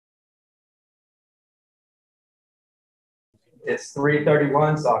It's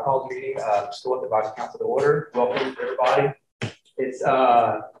 3:31, so I'll call the meeting School at the Vice Council to order. Welcome, everybody. It's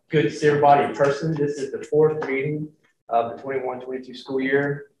good to see everybody in person. This is the fourth meeting of the 21-22 school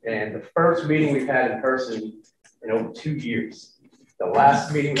year, and the first meeting we've had in person in over 2 years. The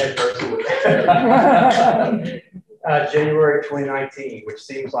last meeting we had in person was January 2019, which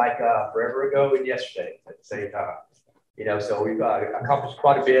seems like forever ago and yesterday at the same time. You know, so we've accomplished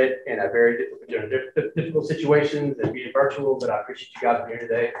quite a bit in a very difficult situations and being virtual, but I appreciate you guys being here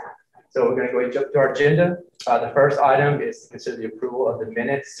today. So we're going to go ahead and jump to our agenda. The first item is to consider the approval of the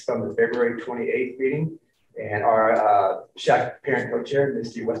minutes from the February 28th meeting. And our SHAC parent co-chair,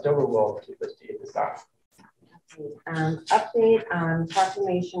 Misty Westover, will keep us to you at this time. Update on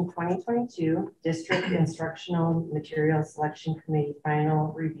Proclamation 2022 District Instructional Materials Selection Committee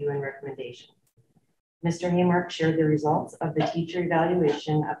final review and recommendation. Mr. Haymark shared the results of the teacher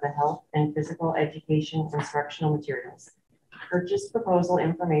evaluation of the health and physical education instructional materials. Purchase proposal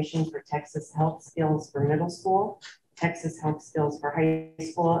information for Texas Health Skills for middle school, Texas Health Skills for high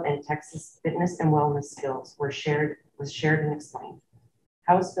school, and Texas Fitness and Wellness Skills was shared and explained.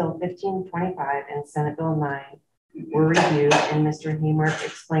 House Bill 1525 and Senate Bill 9 were reviewed, and Mr. Haymark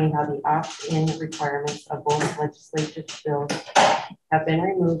explained how the opt-in requirements of both legislative bills have been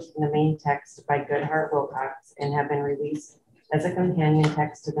removed from the main text by Goodhart Wilcox and have been released as a companion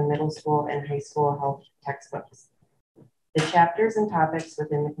text to the middle school and high school health textbooks. The chapters and topics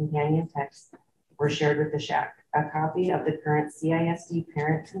within the companion text were shared with the SHAC. A copy of the current CISD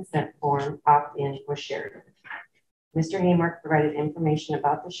parent consent form opt-in was shared. Mr. Haymark provided information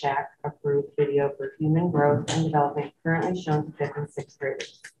about the SHAC approved video for human growth and development currently shown to 5th and 6th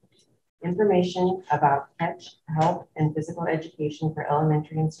graders. Information about catch, health, and physical education for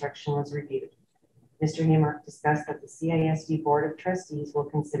elementary instruction was reviewed. Mr. Haymark discussed that the CISD Board of Trustees will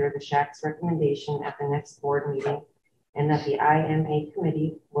consider the SHAC's recommendation at the next board meeting and that the IMA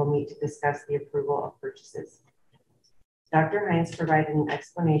committee will meet to discuss the approval of purchases. Dr. Hines provided an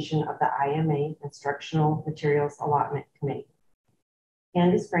explanation of the IMA Instructional Materials Allotment Committee.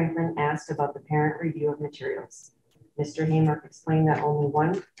 Candace Franklin asked about the parent review of materials. Mr. Haymark explained that only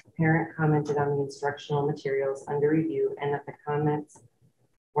one parent commented on the instructional materials under review and that the comments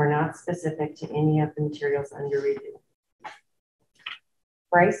were not specific to any of the materials under review.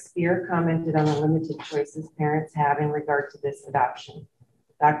 Bryce Spear commented on the limited choices parents have in regard to this adoption.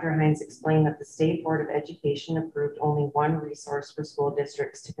 Dr. Hines explained that the State Board of Education approved only one resource for school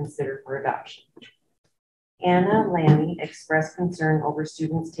districts to consider for adoption. Anna Lammy expressed concern over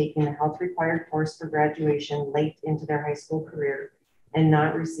students taking the health required course for graduation late into their high school career and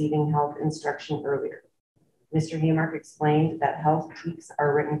not receiving health instruction earlier. Mr. Haymark explained that health TEKS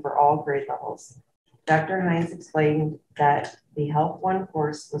are written for all grade levels. Dr. Hines explained that the Health 1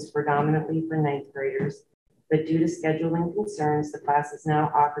 course was predominantly for 9th graders, but due to scheduling concerns, the class is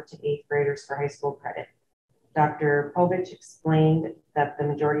now offered to 8th graders for high school credit. Dr. Povich explained that the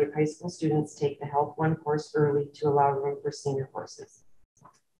majority of high school students take the Health 1 course early to allow room for senior courses.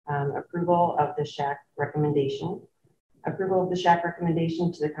 Approval of the SHAC recommendation. Approval of the SHAC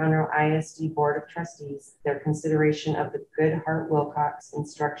recommendation to the Conroe ISD Board of Trustees, their consideration of the Goodhart Wilcox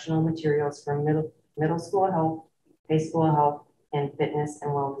instructional materials for middle school health, high school health, and fitness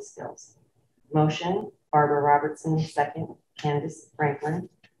and wellness skills. Motion, Barbara Robertson, second, Candace Franklin.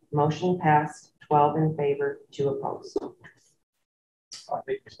 Motion passed, 12 in favor, 2 opposed. All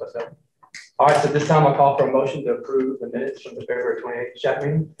right, so this time I'll call for a motion to approve the minutes from the February 28th SHAC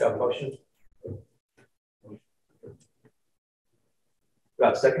meeting. Do I have a motion? Do I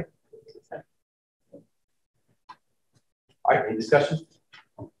have a second? All right, any discussion?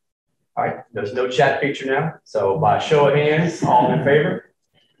 All right, there's no chat feature now. So by show of hands, all in favor?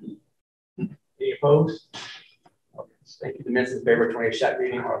 Any opposed? Okay, thank you. The minutes of the February 28th SHAC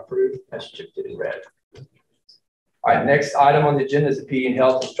meeting are approved as chipped in red. All right, next item on the agenda is the PE and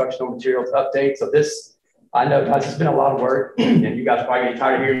Health Instructional Materials Update. So this, I know guys, it's been a lot of work and you guys are probably getting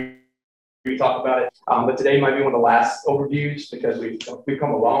tired of hearing me talk about it. But today might be one of the last overviews because we've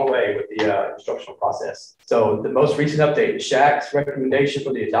come a long way with the instructional process. So the most recent update, the SHAC's recommendation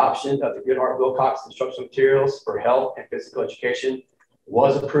for the adoption of the Goodhart Wilcox instructional materials for health and physical education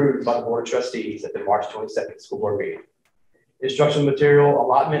was approved by the Board of Trustees at the March 22nd school board meeting. Instructional material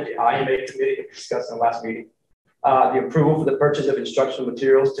allotment, the IMA committee discussed in the last meeting. The approval for the purchase of instructional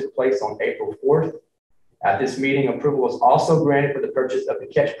materials took place on April 4th. At this meeting, approval was also granted for the purchase of the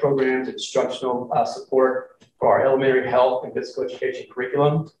CATCH programs and instructional support for our elementary health and physical education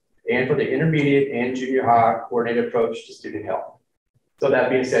curriculum and for the intermediate and junior high coordinated approach to student health. So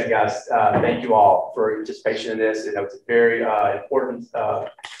that being said, guys, thank you all for your participation in this. It's a very important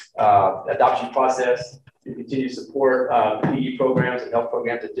adoption process. We continue to support PE programs and health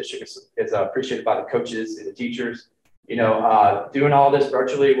programs. The district is appreciated by the coaches and the teachers. You know, doing all this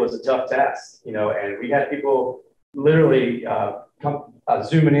virtually was a tough task, you know, and we had people literally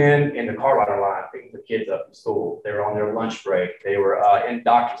zooming in the car rider line, picking the kids up from school. They were on their lunch break. They were in the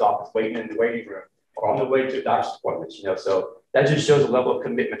doctor's office waiting in the waiting room or on the way to doctor's appointments, you know. So that just shows the level of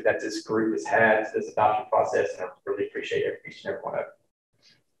commitment that this group has had to this adoption process, and I really appreciate each and every one of it.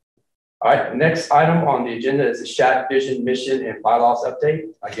 All right, the next item on the agenda is the SHAC vision, mission, and bylaws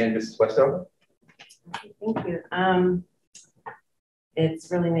update. Again, Mrs. Westover. Thank you.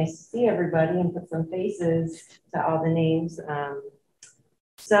 It's really nice to see everybody and put some faces to all the names.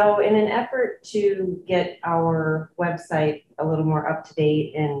 So in an effort to get our website a little more up to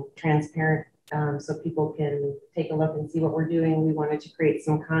date and transparent, so people can take a look and see what we're doing, we wanted to create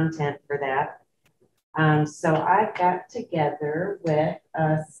some content for that. So I got together with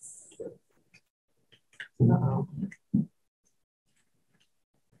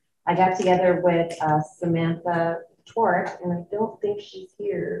Samantha Torek, and I don't think she's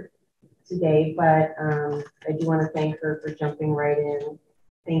here today, but I do want to thank her for jumping right in.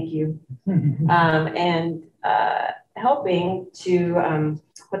 Thank you. And helping to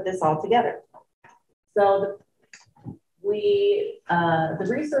put this all together. So the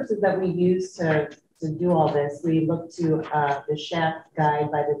resources that we use to do all this, we look to the SHAC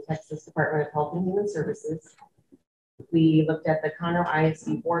guide by the Texas Department of Health and Human Services. We looked at the Conroe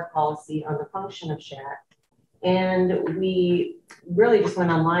ISD board policy on the function of SHAC. And we really just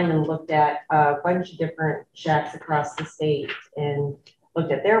went online and looked at a bunch of different SHACs across the state and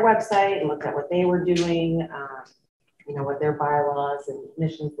looked at their website and looked at what they were doing, you know, what their bylaws and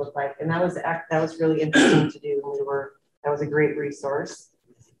missions look like. And that was really interesting to do. That was a great resource.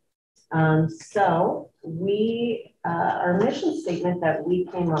 So our mission statement that we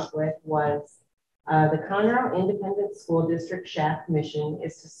came up with was, the Conroe Independent School District SHAC mission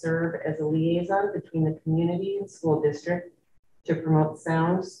is to serve as a liaison between the community and school district to promote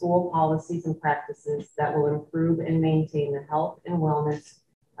sound school policies and practices that will improve and maintain the health and wellness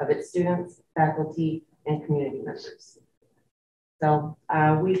of its students, faculty, and community members. So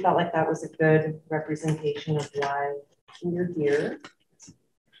we felt like that was a good representation of why we're here.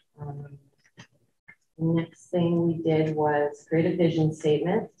 The next thing we did was create a vision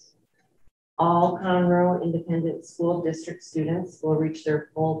statement. All Conroe Independent School District students will reach their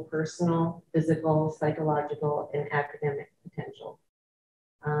full personal, physical, psychological, and academic potential.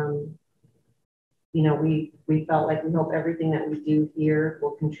 You know, we felt like we hope everything that we do here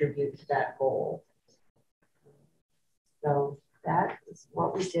will contribute to that goal. So that is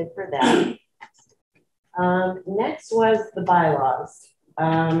what we did for that. Next was the bylaws.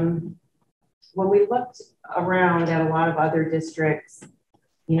 When we looked around at a lot of other districts,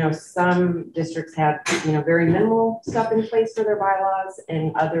 you know, some districts had, you know, very minimal stuff in place for their bylaws,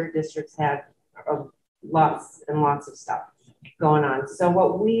 and other districts had lots and lots of stuff going on. So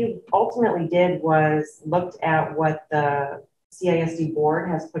what we ultimately did was looked at what the CISD board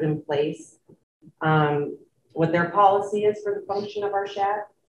has put in place, what their policy is for the function of our SHAC.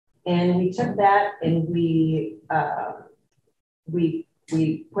 And we took that and we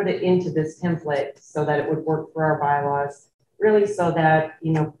put it into this template so that it would work for our bylaws, really so that,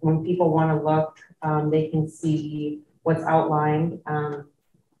 you know, when people want to look, they can see what's outlined.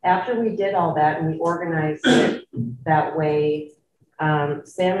 After we did all that and we organized it that way,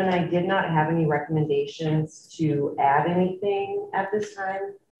 Sam and I did not have any recommendations to add anything at this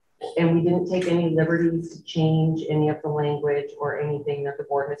time. And we didn't take any liberties to change any of the language or anything that the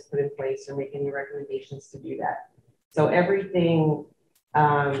board has put in place or make any recommendations to do that. So everything,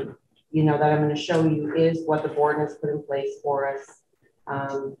 you know, that I'm going to show you is what the board has put in place for us.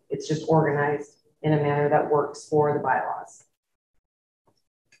 It's just organized in a manner that works for the bylaws.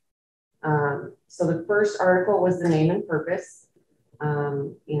 So the first article was the name and purpose.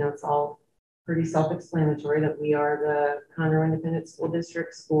 You know, it's all pretty self-explanatory that we are the Conroe Independent School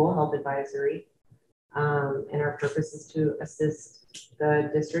District School Health Advisory. And our purpose is to assist the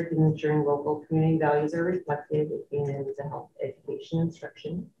district in ensuring local community values are reflected in the health education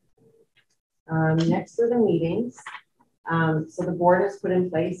instruction. Next are the meetings. So the board has put in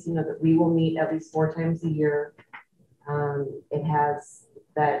place, you know, that we will meet at least 4 times a year. It has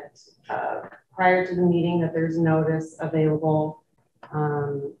that prior to the meeting that there's notice available,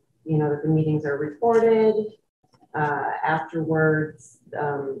 you know, that the meetings are recorded. Afterwards,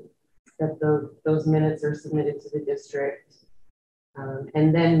 that those minutes are submitted to the district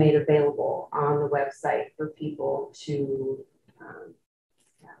and then made available on the website for people to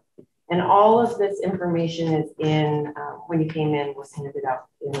And all of this information is in, when you came in, was handed out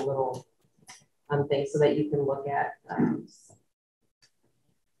in a little thing so that you can look at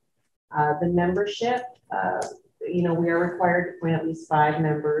the membership. You know, we are required to appoint at least 5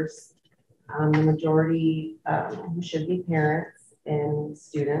 members. The majority who should be parents and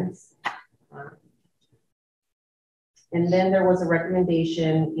students. And then there was a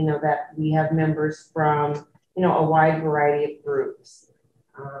recommendation, you know, that we have members from, you know, a wide variety of groups.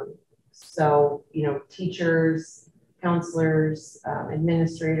 So, you know, teachers, counselors,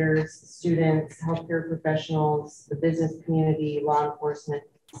 administrators, students, healthcare professionals, the business community, law enforcement,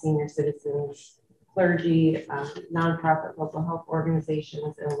 senior citizens, clergy, nonprofit local health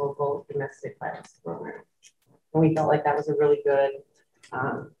organizations, and local domestic violence programs. And we felt like that was a really good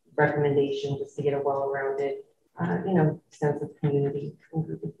recommendation just to get a well-rounded, you know, sense of community and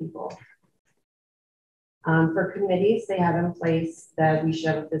group of people. For committees, they have in place that we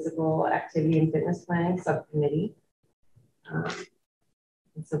should have a physical activity and fitness planning subcommittee.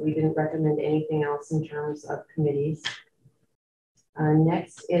 And so we didn't recommend anything else in terms of committees.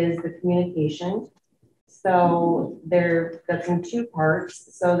 Next is the communication. So that's in 2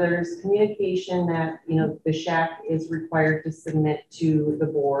 parts. So there's communication that, you know, the SHAC is required to submit to the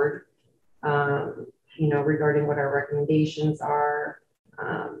board, you know, regarding what our recommendations are,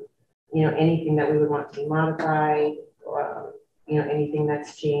 you know, anything that we would want to be modified, you know, anything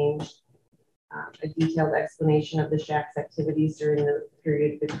that's changed, a detailed explanation of the SHAC's activities during the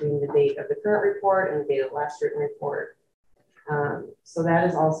period between the date of the current report and the date of the last written report. So that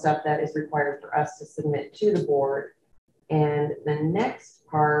is all stuff that is required for us to submit to the board. And the next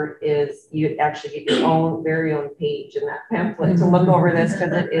part is you actually get your own very own page in that pamphlet to look over this,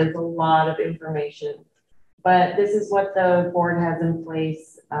 because it is a lot of information. But this is what the board has in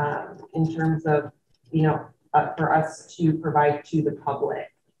place in terms of, you know, for us to provide to the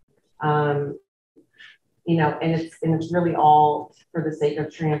public. You know, and it's really all for the sake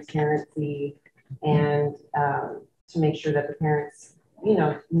of transparency and to make sure that the parents, you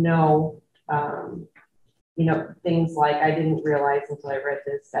know, things like, I didn't realize until I read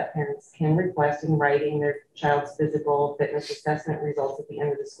this, that parents can request in writing their child's physical fitness assessment results at the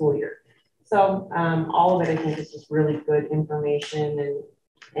end of the school year. So all of it, I think, is just really good information.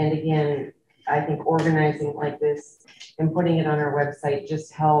 And again, I think organizing like this and putting it on our website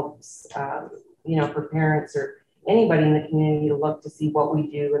just helps, you know, for parents or anybody in the community to look to see what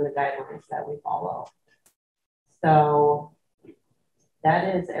we do and the guidelines that we follow. So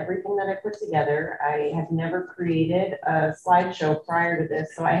that is everything that I put together. I have never created a slideshow prior to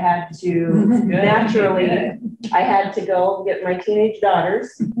this, so I had to naturally, I had to go get my teenage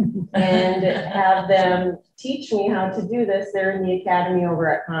daughters and have them teach me how to do this. They're in the academy over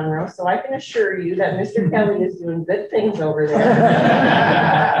at Conroe, so I can assure you that Mr. Kelly is doing good things over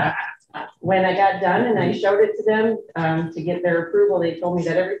there. When I got done and I showed it to them to get their approval, they told me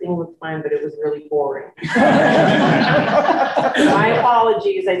that everything looked fine, but it was really boring. My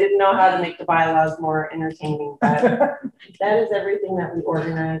apologies. I didn't know how to make the bylaws more entertaining, but that is everything that we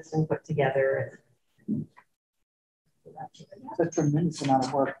organized and put together. That's a tremendous amount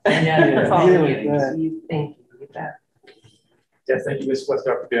of work. Yeah, really good. Thank you. Yes, thank you, Ms.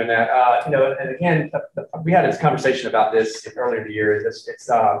 Westar, for doing that. You know, and again, we had this conversation about this earlier in the year. It's you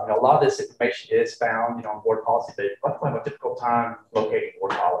know, a lot of this information is found, you know, on board policy, but let's have a difficult time locating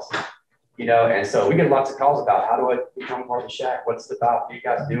board policy. You know, and so we get lots of calls about how do I become part of the SHAC? What's it about? What are you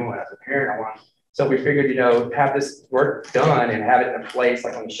guys doing? As a parent, I want. So we figured, you know, have this work done and have it in place,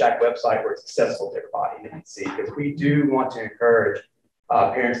 like on the SHAC website, where it's accessible to everybody and see, because we do want to encourage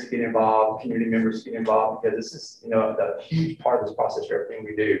parents to get involved, community members to get involved, because this is, you know, a huge part of this process for everything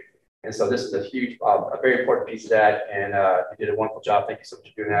we do. And so this is a huge, a very important piece of that. And you did a wonderful job. Thank you so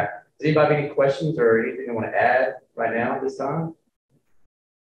much for doing that. Does anybody have any questions or anything they want to add right now at this time?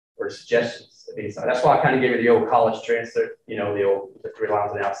 Or suggestions? That's why I kind of gave you the old college transcript, you know, the 3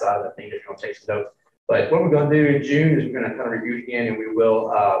 lines on the outside of the thing if you want to take some notes. But what we're going to do in June is we're going to kind of review it again, and we will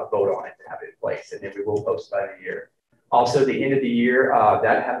vote on it to have it in place. And then we will post by the year. Also, the end of the year,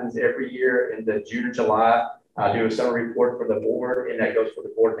 that happens every year in the June or July. Do a summer report for the board, and that goes for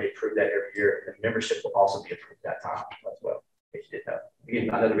the board, and they approve that every year. And the membership will also be approved that time as well. If you did know. Again,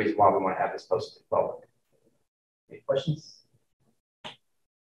 another reason why we want to have this posted to the public. Any questions?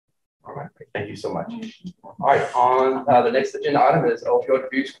 All right, thank you so much. All right, on the next agenda item is opioid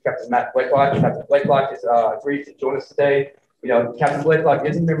abuse. Captain Matt Blakelock. Captain Blakelock is agreed to join us today. You know, Captain Blakelock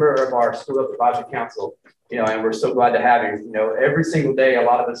is a member of our School Health Advisory Council. You know, and we're so glad to have him. You know, every single day, a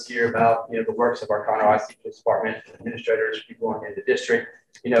lot of us hear about, you know, the works of our Conroe ICPS department, administrators, people in the district,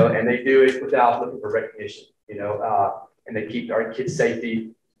 you know, and they do it without looking for recognition, you know, and they keep our kids'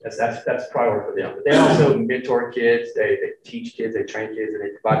 safety, That's a priority for them. But they also mentor kids, they teach kids, they train kids, and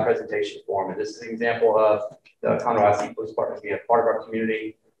they provide presentations for them. And this is an example of the Conroe IC Police Partners being a part of our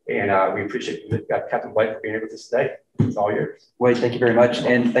community. And we appreciate you, Captain Blake, for being here with us today. It's all yours. Wade, thank you very much.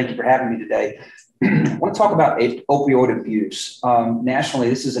 And thank you for having me today. I want to talk about opioid abuse. Nationally,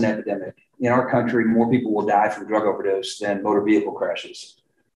 this is an epidemic. In our country, more people will die from drug overdose than motor vehicle crashes.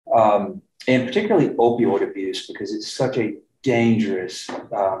 And particularly opioid abuse, because it's such a dangerous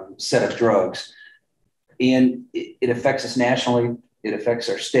set of drugs. And it affects us nationally, it affects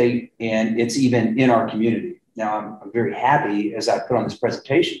our state, and it's even in our community. Now, I'm very happy, as I put on this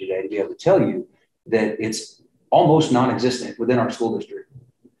presentation today, to be able to tell you that it's almost non-existent within our school district.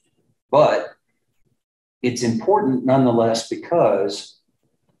 But it's important nonetheless, because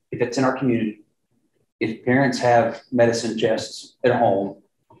if it's in our community, if parents have medicine chests at home,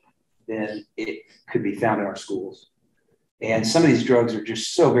 then it could be found in our schools. And some of these drugs are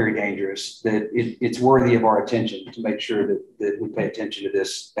just so very dangerous that it's worthy of our attention to make sure that we pay attention to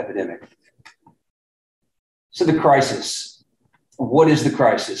this epidemic. So the crisis, what is the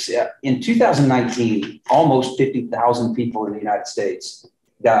crisis? In 2019, almost 50,000 people in the United States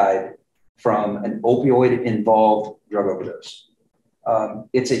died from an opioid-involved drug overdose.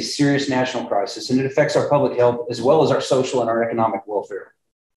 It's a serious national crisis, and it affects our public health as well as our social and our economic welfare.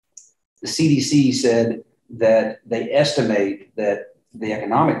 The CDC said that they estimate that the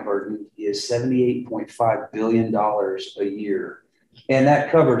economic burden is $78.5 billion a year. And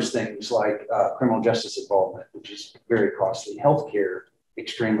that covers things like criminal justice involvement, which is very costly, healthcare,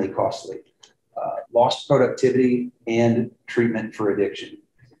 extremely costly, lost productivity, and treatment for addiction.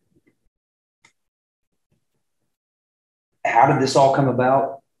 How did this all come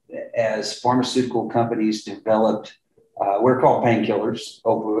about? As pharmaceutical companies developed what are called painkillers,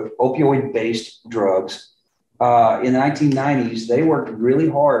 opioid-based drugs. In the 1990s, they worked really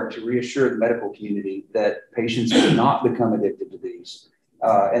hard to reassure the medical community that patients would not become addicted to these,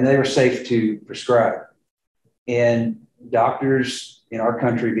 and they were safe to prescribe. And doctors in our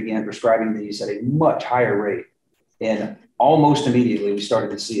country began prescribing these at a much higher rate. And almost immediately, we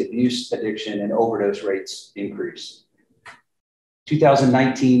started to see abuse, addiction, and overdose rates increase.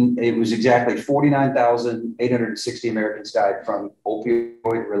 2019, it was exactly 49,860 Americans died from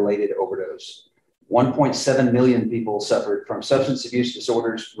opioid-related overdose. 1.7 million people suffered from substance abuse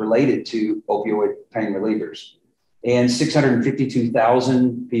disorders related to opioid pain relievers. And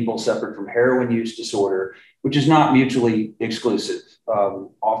 652,000 people suffered from heroin use disorder, which is not mutually exclusive.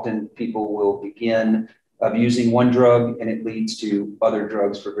 Often people will begin abusing one drug and it leads to other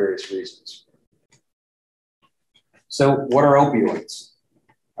drugs for various reasons. So what are opioids?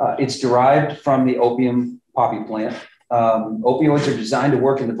 It's derived from the opium poppy plant. Opioids are designed to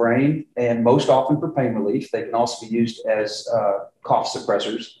work in the brain and most often for pain relief. They can also be used as cough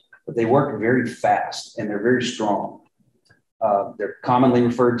suppressors, but they work very fast and they're very strong. They're commonly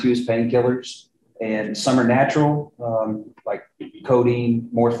referred to as painkillers, and some are natural, like codeine,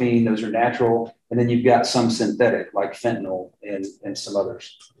 morphine, those are natural. And then you've got some synthetic like fentanyl and some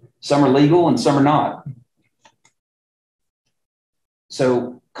others. Some are legal and some are not.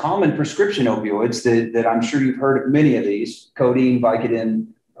 So common prescription opioids that I'm sure you've heard of many of these: codeine, Vicodin,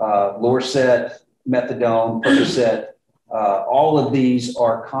 Lorcet, methadone, Percocet. All of these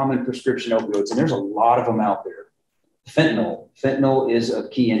are common prescription opioids, and there's a lot of them out there. Fentanyl is of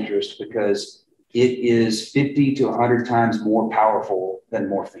key interest because it is 50 to 100 times more powerful than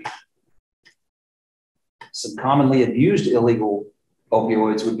morphine. Some commonly abused illegal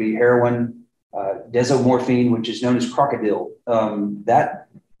opioids would be heroin, desomorphine, which is known as crocodile. That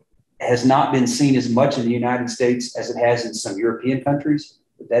has not been seen as much in the United States as it has in some European countries,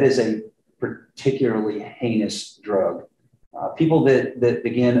 but that is a particularly heinous drug. People that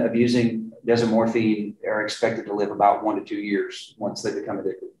begin abusing desomorphine are expected to live about 1 to 2 years once they become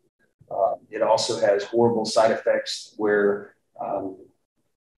addicted. It also has horrible side effects where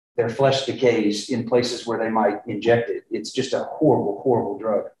their flesh decays in places where they might inject it. It's just a horrible, horrible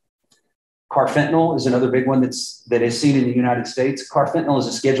drug. Carfentanil is another big one that is seen in the United States. Carfentanil is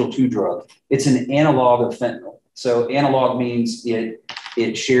a Schedule II drug. It's an analog of fentanyl. So analog means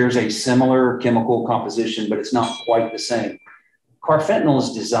it shares a similar chemical composition, but it's not quite the same. Carfentanil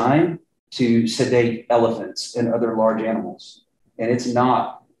is designed to sedate elephants and other large animals, and it's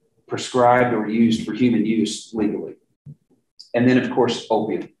not prescribed or used for human use legally. And then, of course,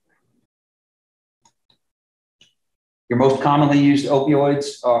 opium. Your most commonly used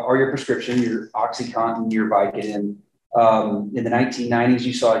opioids are your prescription, your OxyContin, your Vicodin. In the 1990s,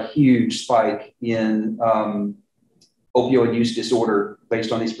 you saw a huge spike in opioid use disorder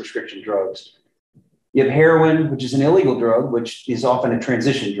based on these prescription drugs. You have heroin, which is an illegal drug, which is often a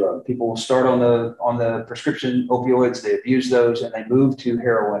transition drug. People will start on the prescription opioids, they abuse those, and they move to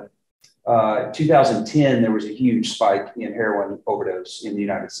heroin. 2010, there was a huge spike in heroin overdose in the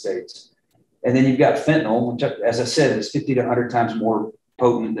United States. And then you've got fentanyl, which, as I said, is 50 to 100 times more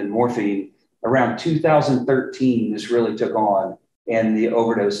potent than morphine. Around 2013, this really took on, and the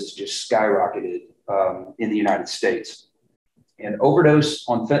overdoses just skyrocketed in the United States. And overdose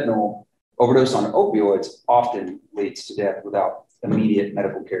on fentanyl, overdose on opioids often leads to death without immediate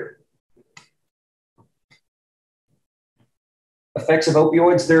medical care. Effects of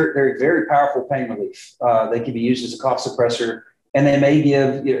opioids, they're very powerful pain relief. They can be used as a cough suppressor, and they may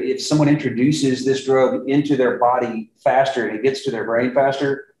give, if someone introduces this drug into their body faster and it gets to their brain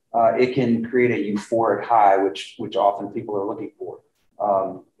faster, it can create a euphoric high, which often people are looking for.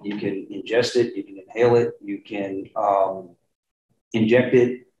 You can ingest it, you can inhale it, you can inject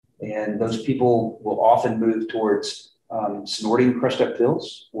it, and those people will often move towards snorting crushed up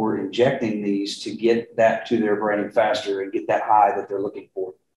pills or injecting these to get that to their brain faster and get that high that they're looking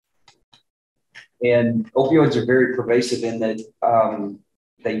for. And opioids are very pervasive in that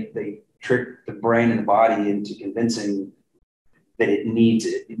they trick the brain and the body into convincing that it needs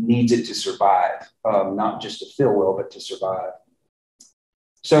it to survive, not just to feel well, but to survive.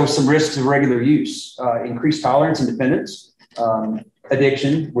 So some risks of regular use: increased tolerance and dependence,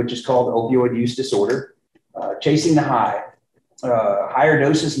 addiction, which is called opioid use disorder, chasing the high. Higher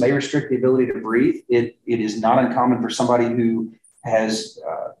doses may restrict the ability to breathe. It is not uncommon for somebody who has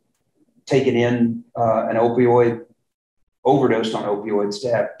taken in an opioid, overdosed on opioids, to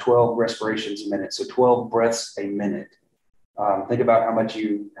have 12 respirations a minute, so 12 breaths a minute. Think about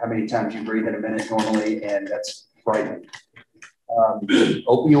how many times you breathe in a minute normally, and that's frightening.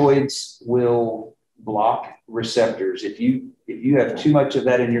 Opioids will block receptors. If you have too much of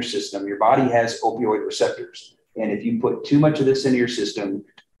that in your system, your body has opioid receptors. And if you put too much of this into your system,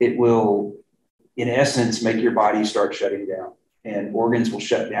 it will, in essence, make your body start shutting down, and organs will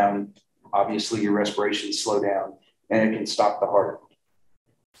shut down. Obviously, your respiration slow down, and it can stop the heart.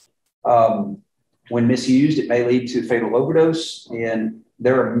 When misused, it may lead to fatal overdose. And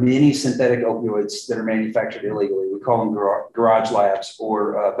there are many synthetic opioids that are manufactured illegally. We call them garage labs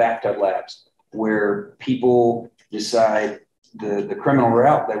or bathtub labs, where people decide the criminal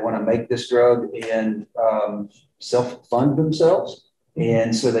route. They want to make this drug and self-fund themselves.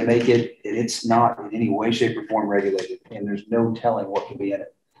 And so they make it, and it's not in any way, shape, or form regulated. And there's no telling what can be in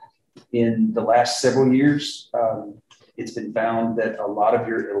it. In the last several years, it's been found that a lot of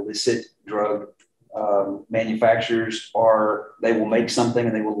your illicit drug manufacturers they will make something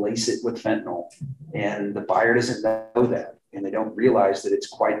and they will lace it with fentanyl. And the buyer doesn't know that. And they don't realize that it's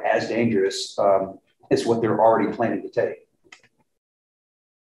quite as dangerous as what they're already planning to take.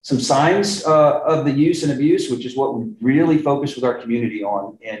 Some signs of the use and abuse, which is what we really focus with our community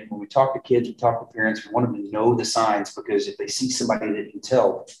on. And when we talk to kids, we talk to parents, we want them to know the signs, because if they see somebody that can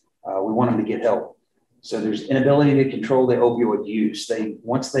tell, we want them to get help. So there's inability to control the opioid use.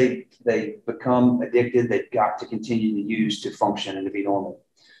 Once they become addicted, they've got to continue to use to function and to be normal.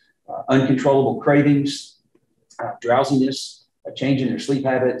 Uncontrollable cravings, drowsiness, a change in their sleep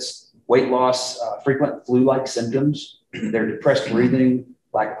habits, weight loss, frequent flu-like symptoms, their depressed breathing,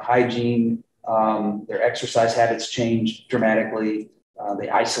 lack of hygiene, their exercise habits change dramatically. They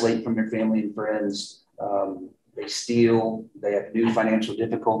isolate from their family and friends. They steal. They have new financial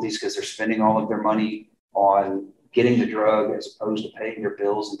difficulties because they're spending all of their money on getting the drug as opposed to paying their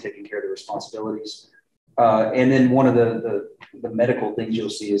bills and taking care of their responsibilities. And then one of the medical things you'll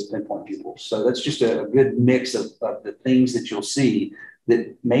see is pinpoint pupils. So that's just a good mix of the things that you'll see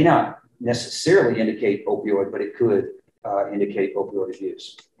that may not necessarily indicate opioid, but it could indicate opioid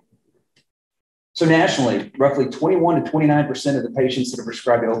abuse. So nationally, roughly 21 to 29% of the patients that are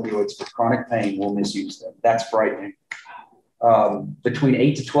prescribed opioids for chronic pain will misuse them. That's frightening. Between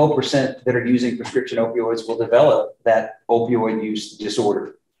 8 to 12% that are using prescription opioids will develop that opioid use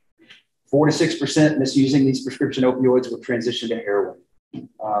disorder. 4 to 6% misusing these prescription opioids will transition to heroin.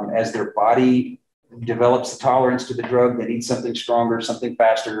 As their body develops the tolerance to the drug, they need something stronger, something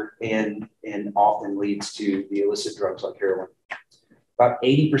faster, and often leads to the illicit drugs like heroin. About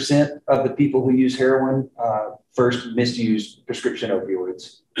 80% of the people who use heroin first misused prescription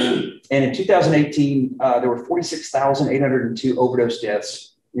opioids. And in 2018, there were 46,802 overdose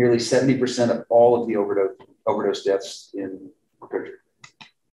deaths, nearly 70% of all of the overdose deaths in the country.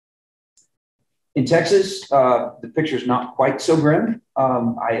 In Texas, the picture is not quite so grim.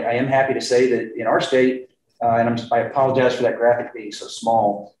 I am happy to say that in our state, and I apologize for that graphic being so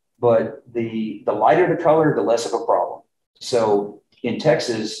small, but the lighter the color, the less of a problem. So In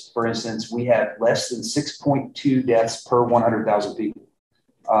Texas, for instance, we have less than 6.2 deaths per 100,000 people.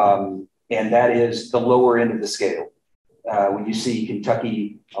 And that is the lower end of the scale. When you see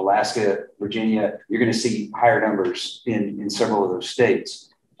Kentucky, Alaska, Virginia, you're going to see higher numbers in several of those states.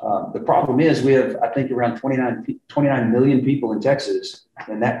 The problem is we have, I think, around 29 million people in Texas,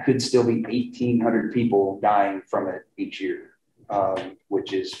 and that could still be 1,800 people dying from it each year,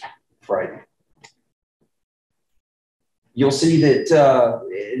 which is frightening. You'll see that,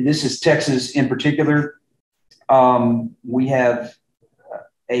 and this is Texas in particular, we have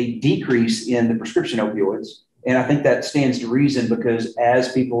a decrease in the prescription opioids. And I think that stands to reason because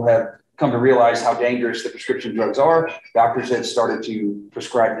as people have come to realize how dangerous the prescription drugs are, doctors have started to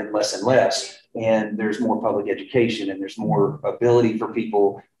prescribe them less and less. And there's more public education and there's more ability for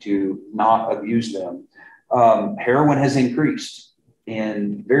people to not abuse them. Heroin has increased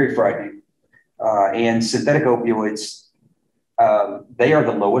and very frightening. And synthetic opioids, they are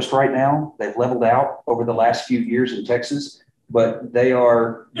the lowest right now. They've leveled out over the last few years in Texas, but they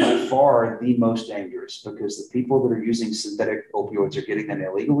are by far the most dangerous because the people that are using synthetic opioids are getting them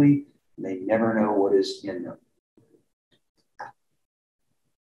illegally. And they never know what is in them.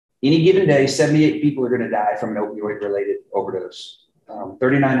 Any given day, 78 people are going to die from an opioid-related overdose.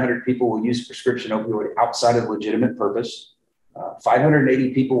 3,900 people will use prescription opioid outside of legitimate purpose.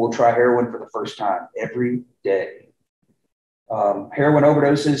 580 people will try heroin for the first time every day. Heroin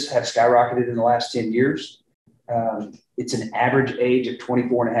overdoses have skyrocketed in the last 10 years. It's an average age of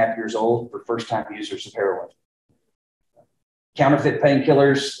 24 and a half years old for first-time users of heroin. Counterfeit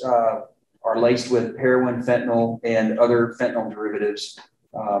painkillers are laced with heroin, fentanyl, and other fentanyl derivatives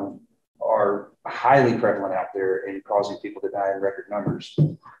are highly prevalent out there and causing people to die in record numbers.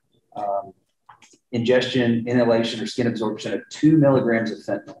 Ingestion, inhalation, or skin absorption of 2 milligrams of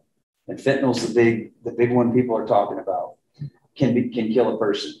fentanyl. And fentanyl is the big one people are talking about, can kill a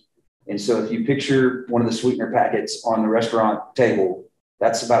person. And so if you picture one of the sweetener packets on the restaurant table,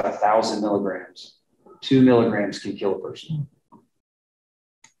 that's about 1,000 milligrams. 2 milligrams can kill a person.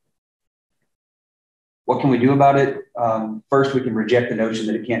 What can we do about it? First, we can reject the notion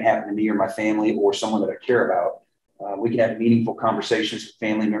that it can't happen to me or my family or someone that I care about. We can have meaningful conversations with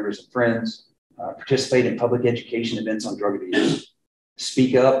family members and friends, participate in public education events on drug abuse,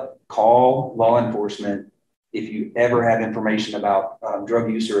 speak up, call law enforcement if you ever have information about drug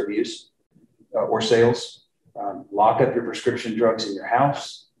use or abuse or sales. Lock up your prescription drugs in your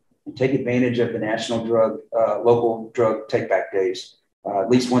house and take advantage of the local drug take-back days. At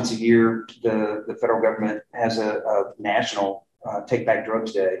least once a year, the federal government has a national take-back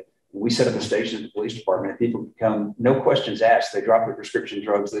drugs day. We set up a station at the police department. People can come, no questions asked. They drop their prescription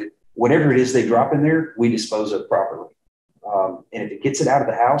drugs. Whatever it is they drop in there, we dispose of properly. And if it gets it out of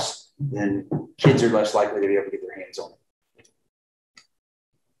the house, then kids are less likely to be able to get their hands on it.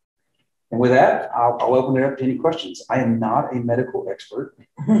 And with that, I'll open it up to any questions. I am not a medical expert.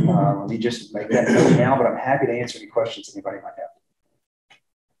 Let me just make that note now, but I'm happy to answer any questions anybody might have.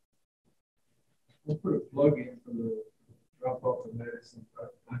 We'll put a plug in for the drop off of medicine. I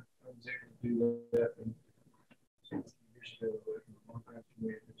was able to do that and years ago, one time we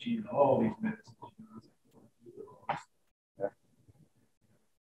had achieved all these medicines.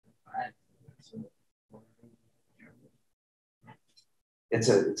 It's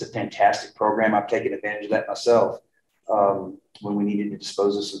a fantastic program. I've taken advantage of that myself when we needed to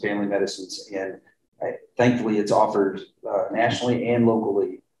dispose of some family medicines. And thankfully, it's offered nationally and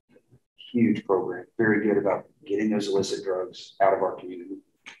locally. Huge program, very good about getting those illicit drugs out of our community.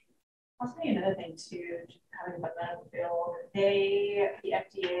 I'll tell you another thing too, coming about the medical field, the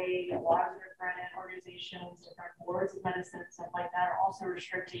FDA, a lot of different organizations, different boards of medicine, stuff like that are also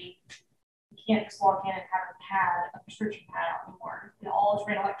restricting. You can't just walk in and have a prescription pad out anymore. It all is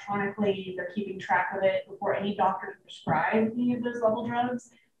written electronically. They're keeping track of it before any doctor can prescribe any of those level drugs.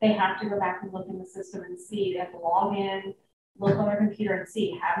 They have to go back and look in the system and see. They have to log in, look on their computer and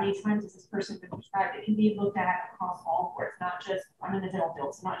see how many times has this person been prescribed. It can be looked at across all boards, not just, I'm in the dental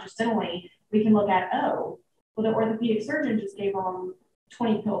field, so not just dentally. We can look at, oh, well, the orthopedic surgeon just gave them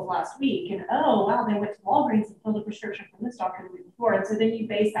 20 pills last week, and oh, wow, they went to Walgreens and filled a prescription from this doctor the week before. And so then you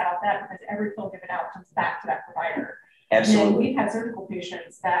base that off that because every pill given out comes back to that provider. Absolutely. And we've had surgical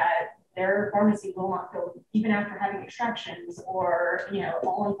patients that their pharmacy will not fill, even after having extractions or,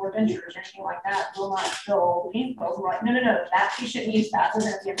 all-on-board dentures or anything like that, will not fill pain pills. We're like, no, that patient needs that. They're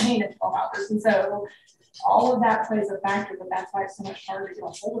going to be in pain in 12 hours. And so all of that plays a factor, but that's why it's so much harder to get a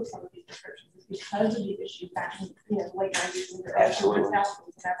hold of some of these prescriptions is because of these issues back in late 90s and early 2000s.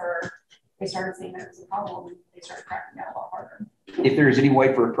 Whenever they started seeing that as a problem, they started cracking down a lot harder. If there is any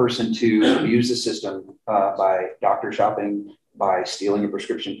way for a person to abuse the system by doctor shopping, by stealing a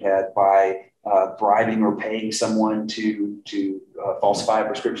prescription pad, by bribing or paying someone to falsify a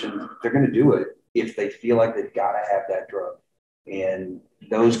prescription. They're going to do it if they feel like they've got to have that drug. And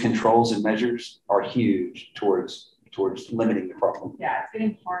those controls and measures are huge towards limiting the problem. Yeah, it's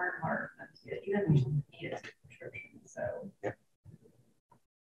getting harder and harder for them to get, even if you need a prescription. So Yep.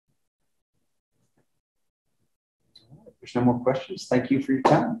 There's no more questions. Thank you for your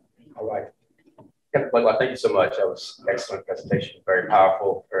time. All right. Yep, well, thank you so much. That was an excellent presentation. Very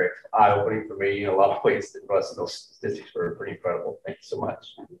powerful, very eye-opening for me in a lot of ways. The rest of those statistics were pretty incredible. Thank you so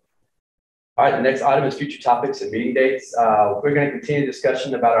much. All right, the next item is future topics and meeting dates. We're going to continue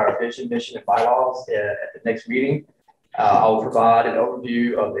discussion about our vision, mission, and bylaws at the next meeting. I'll provide an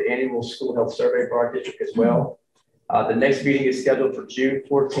overview of the annual school health survey for our district as well. The next meeting is scheduled for June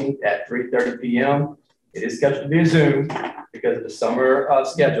 14th at 3:30 p.m. It is scheduled to be a Zoom because of the summer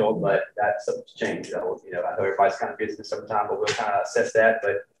schedule, but that's subject to change. You know, I know everybody's kind of busy in the summertime, but we'll kind of assess that.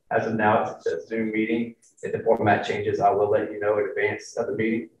 But as of now, it's a Zoom meeting. If the format changes, I will let you know in advance of the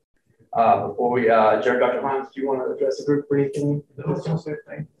meeting. Before we adjourn, Dr. Hines, do you want to address the group or anything? I was going to say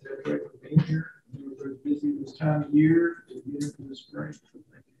thank you to everybody for being here. We were very busy this time of year to get into the spring. So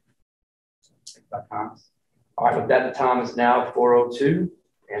thank you. Dr. Hines. All right, with that, the time is now 4:02,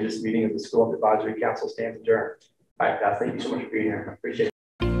 and this meeting of the School Health Advisory Council stands adjourned. All right, guys, thank you so much for being here. I appreciate it.